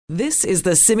This is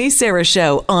the Simi Sara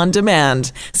Show on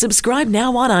demand. Subscribe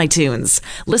now on iTunes.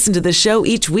 Listen to the show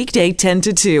each weekday 10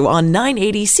 to 2 on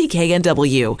 980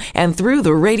 CKNW and through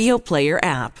the Radio Player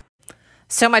app.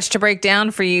 So much to break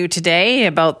down for you today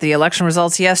about the election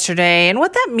results yesterday and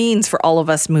what that means for all of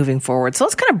us moving forward. So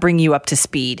let's kind of bring you up to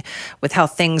speed with how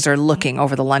things are looking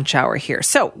over the lunch hour here.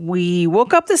 So we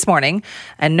woke up this morning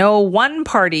and know one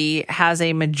party has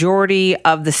a majority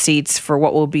of the seats for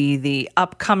what will be the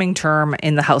upcoming term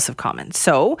in the House of Commons.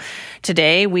 So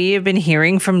today we have been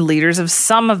hearing from leaders of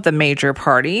some of the major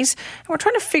parties, and we're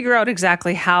trying to figure out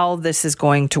exactly how this is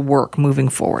going to work moving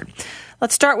forward.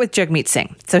 Let's start with Jagmeet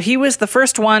Singh. So he was the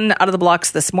first one out of the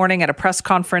blocks this morning at a press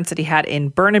conference that he had in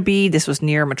Burnaby. This was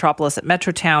near Metropolis at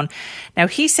Metrotown. Now,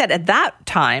 he said at that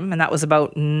time, and that was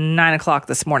about 9 o'clock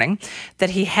this morning, that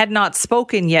he had not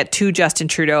spoken yet to Justin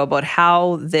Trudeau about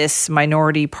how this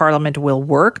minority parliament will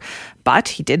work. But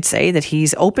he did say that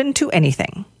he's open to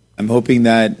anything. I'm hoping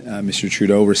that Mr.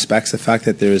 Trudeau respects the fact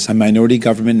that there is a minority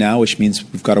government now, which means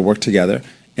we've got to work together.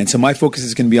 And so my focus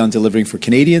is going to be on delivering for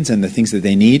Canadians and the things that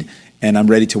they need. And I'm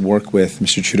ready to work with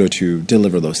Mr. Trudeau to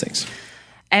deliver those things.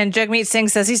 And Jagmeet Singh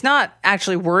says he's not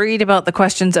actually worried about the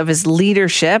questions of his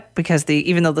leadership because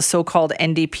even though the so-called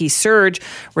NDP surge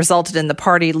resulted in the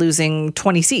party losing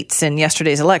 20 seats in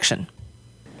yesterday's election.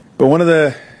 But one of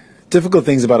the difficult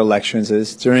things about elections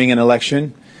is during an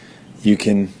election, you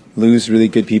can lose really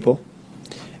good people.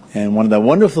 And one of the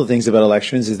wonderful things about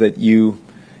elections is that you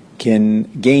can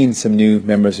gain some new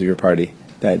members of your party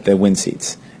that win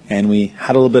seats. And we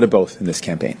had a little bit of both in this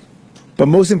campaign. But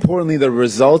most importantly, the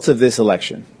results of this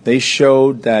election, they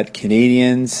showed that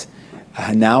Canadians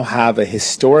now have a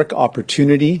historic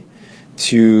opportunity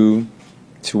to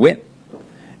win.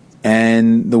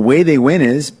 And the way they win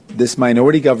is this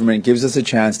minority government gives us a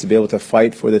chance to be able to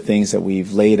fight for the things that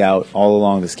we've laid out all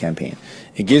along this campaign.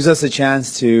 It gives us a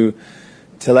chance to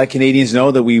let Canadians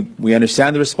know that we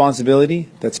understand the responsibility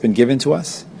that's been given to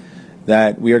us,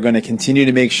 that we are going to continue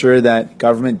to make sure that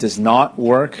government does not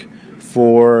work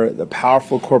for the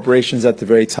powerful corporations at the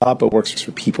very top, but works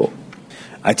for people.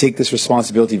 I take this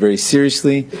responsibility very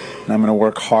seriously, and I'm going to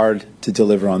work hard to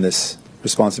deliver on this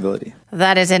responsibility.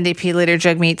 That is NDP leader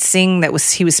Jagmeet Singh.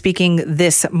 He was speaking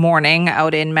this morning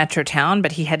out in Metrotown,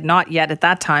 but he had not yet at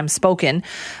that time spoken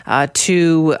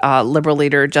to Liberal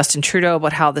leader Justin Trudeau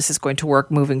about how this is going to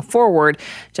work moving forward.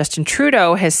 Justin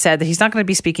Trudeau has said that he's not going to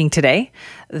be speaking today,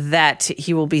 that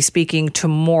he will be speaking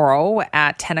tomorrow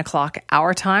at 10 o'clock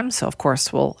our time. So, of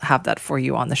course, we'll have that for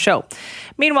you on the show.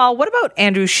 Meanwhile, what about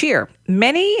Andrew Scheer?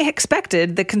 Many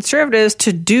expected the Conservatives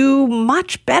to do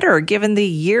much better given the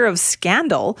year of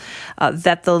scandal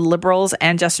that the Liberals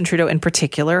and Justin Trudeau in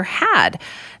particular had.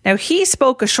 Now, he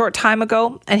spoke a short time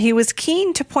ago, and he was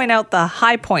keen to point out the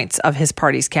high points of his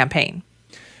party's campaign.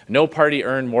 No party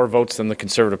earned more votes than the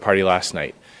Conservative Party last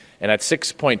night. And at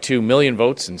 6.2 million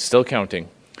votes and still counting,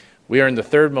 we earned the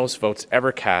third most votes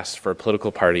ever cast for a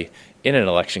political party in an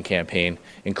election campaign,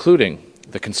 including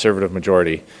the Conservative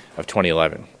majority of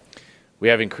 2011. We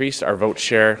have increased our vote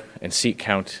share and seat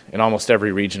count in almost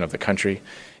every region of the country,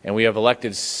 and we have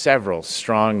elected several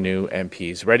strong new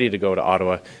MPs ready to go to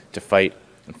Ottawa to fight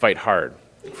hard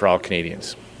for all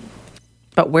Canadians.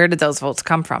 But where did those votes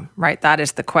come from, right? That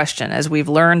is the question. As we've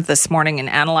learned this morning in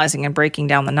analyzing and breaking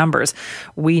down the numbers,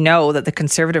 we know that the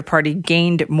Conservative Party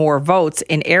gained more votes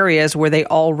in areas where they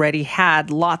already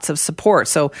had lots of support.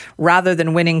 So rather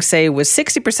than winning, say, with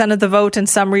 60% of the vote in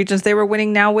some regions, they were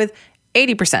winning now with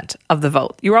 80% of the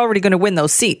vote. You're already going to win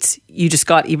those seats. You just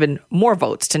got even more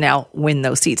votes to now win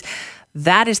those seats.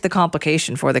 That is the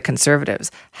complication for the Conservatives.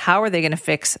 How are they going to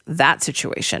fix that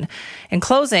situation? In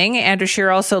closing, Andrew Scheer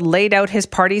also laid out his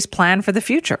party's plan for the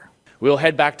future. We will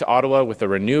head back to Ottawa with a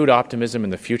renewed optimism in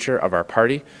the future of our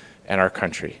party and our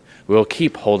country. We will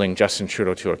keep holding Justin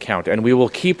Trudeau to account, and we will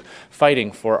keep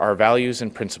fighting for our values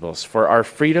and principles, for our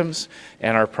freedoms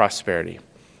and our prosperity.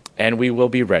 And we will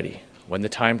be ready when the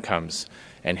time comes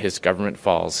and his government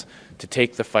falls to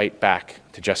take the fight back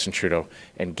to Justin Trudeau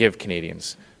and give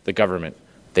Canadians the government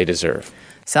they deserve.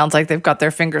 Sounds like they've got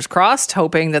their fingers crossed,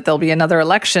 hoping that there'll be another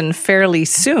election fairly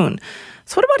soon.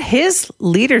 So what about his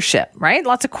leadership, right?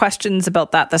 Lots of questions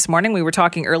about that this morning. We were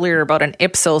talking earlier about an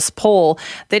Ipsos poll.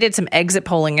 They did some exit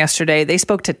polling yesterday. They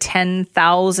spoke to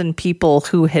 10,000 people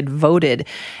who had voted.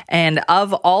 And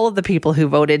of all of the people who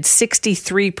voted,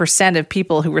 63% of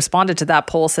people who responded to that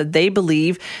poll said they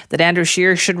believe that Andrew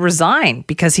Scheer should resign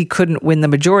because he couldn't win the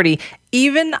majority.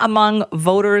 Even among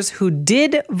voters who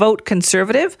did vote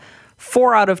Conservative,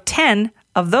 4 out of 10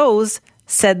 of those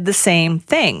said the same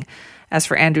thing. As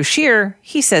for Andrew Scheer,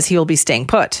 he says he will be staying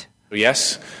put.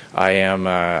 Yes, I am.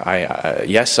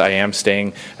 Yes, I am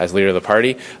staying as leader of the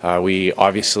party. We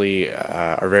obviously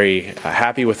are very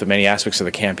happy with the many aspects of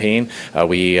the campaign.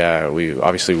 We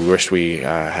obviously wished we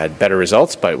had better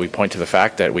results, but we point to the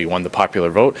fact that we won the popular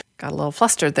vote. Got a little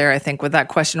flustered there, I think, with that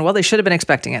question. Well, they should have been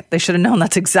expecting it. They should have known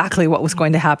that's exactly what was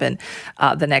going to happen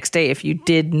the next day if you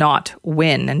did not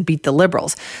win and beat the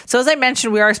Liberals. So as I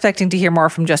mentioned, we are expecting to hear more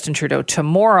from Justin Trudeau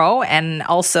tomorrow, and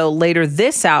also later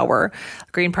this hour,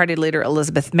 Green Party leader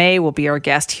Elizabeth May will be our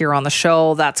guest here on the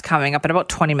show. That's coming up in about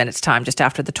 20 minutes' time, just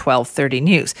after the 12:30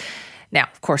 news. Now,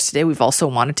 of course, today we've also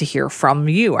wanted to hear from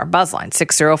you, our buzzline,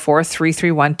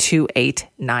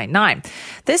 604-331-2899.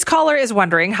 This caller is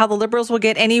wondering how the Liberals will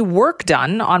get any work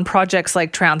done on projects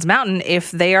like Trans Mountain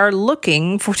if they are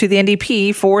looking to the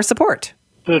NDP for support.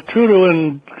 The Trudeau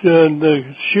and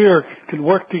the Scheer can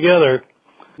work together.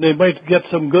 They might get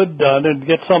some good done and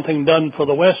get something done for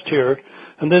the West here,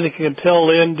 and then they can tell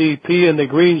the NDP and the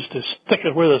Greens to stick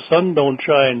it where the sun don't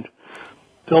shine.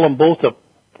 Tell them both to,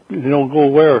 go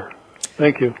where.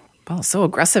 Thank you. Well, so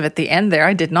aggressive at the end there.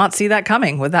 I did not see that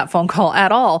coming with that phone call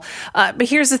at all. But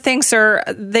here's the thing, sir.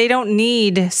 They don't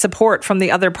need support from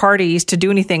the other parties to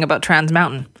do anything about Trans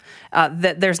Mountain.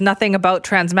 There's nothing about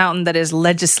Trans Mountain that is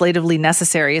legislatively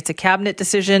necessary. It's a cabinet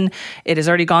decision. It has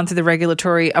already gone through the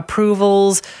regulatory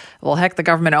approvals. Well, heck, the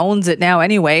government owns it now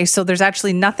anyway. So there's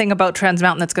actually nothing about Trans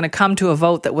Mountain that's going to come to a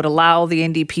vote that would allow the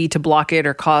NDP to block it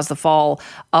or cause the fall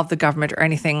of the government or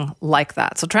anything like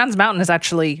that. So Trans Mountain is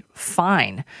actually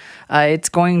fine. It's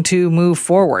going to move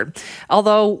forward.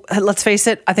 Although, let's face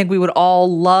it, I think we would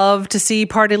all love to see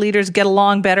party leaders get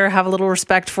along better, have a little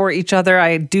respect for each other.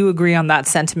 I do agree on that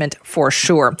sentiment for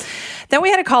sure. Then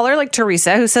we had a caller like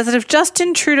Teresa who says that if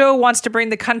Justin Trudeau wants to bring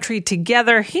the country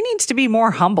together, he needs to be more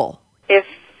humble. If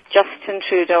Justin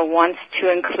Trudeau wants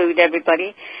to include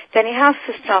everybody, then he has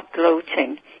to stop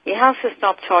gloating. He has to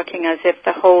stop talking as if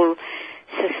the whole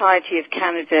society of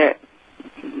Canada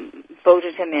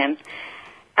voted him in,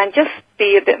 and just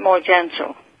be a bit more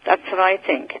gentle. That's what I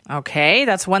think. Okay,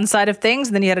 that's one side of things.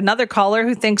 And then you had another caller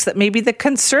who thinks that maybe the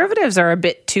Conservatives are a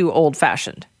bit too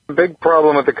old-fashioned. The big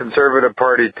problem with the Conservative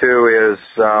Party, too, is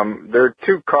they're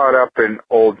too caught up in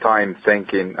old-time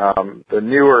thinking. The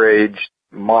newer age,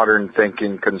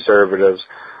 modern-thinking Conservatives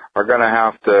are going to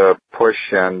have to push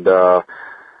and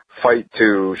fight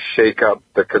to shake up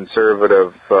the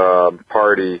Conservative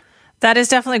Party. That is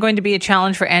definitely going to be a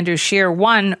challenge for Andrew Scheer.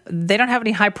 One, they don't have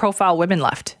any high-profile women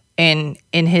left in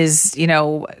his,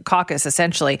 caucus,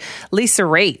 essentially. Lisa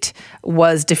Raitt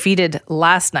was defeated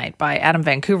last night by Adam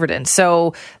Van Koeverden.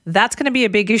 So that's going to be a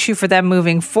big issue for them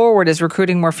moving forward, is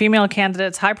recruiting more female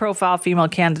candidates, high-profile female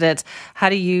candidates. How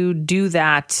do you do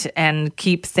that and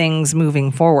keep things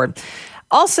moving forward?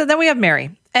 Also, then we have Mary.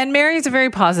 And Mary is a very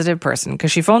positive person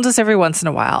because she phones us every once in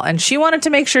a while. And she wanted to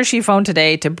make sure she phoned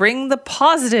today to bring the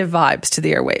positive vibes to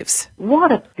the airwaves.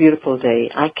 What a beautiful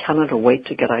day. I cannot wait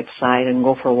to get outside and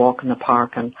go for a walk in the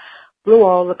park and blow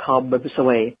all the cobwebs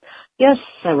away. Yes,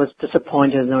 I was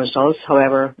disappointed in the results.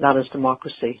 However, that is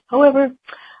democracy. However,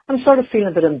 I'm sort of feeling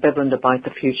a bit ambivalent about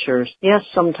the future. Yes,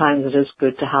 sometimes it is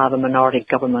good to have a minority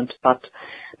government, but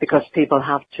because people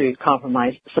have to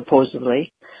compromise,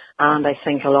 supposedly. And I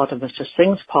think a lot of Mr.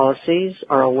 Singh's policies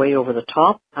are way over the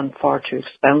top and far too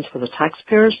expensive for the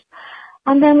taxpayers.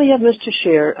 And then we have Mr.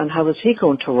 Scheer, and how is he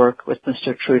going to work with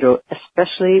Mr. Trudeau,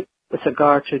 especially with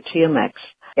regard to TMX.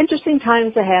 Interesting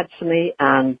times ahead, Simi,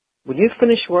 and when you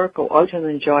finish work, go out and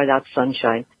enjoy that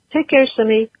sunshine. Take care,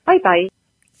 Simi. Bye-bye.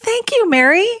 Thank you,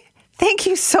 Mary. Thank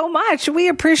you so much. We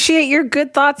appreciate your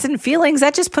good thoughts and feelings.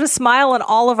 That just put a smile on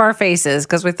all of our faces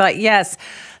because we thought, yes,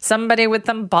 somebody with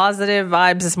some positive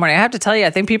vibes this morning. I have to tell you, I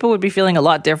think people would be feeling a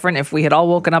lot different if we had all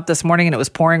woken up this morning and it was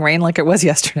pouring rain like it was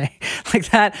yesterday.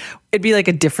 Like that, it'd be like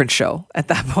a different show at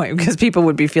that point because people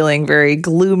would be feeling very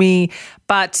gloomy.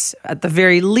 But at the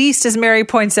very least, as Mary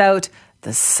points out,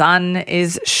 the sun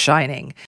is shining.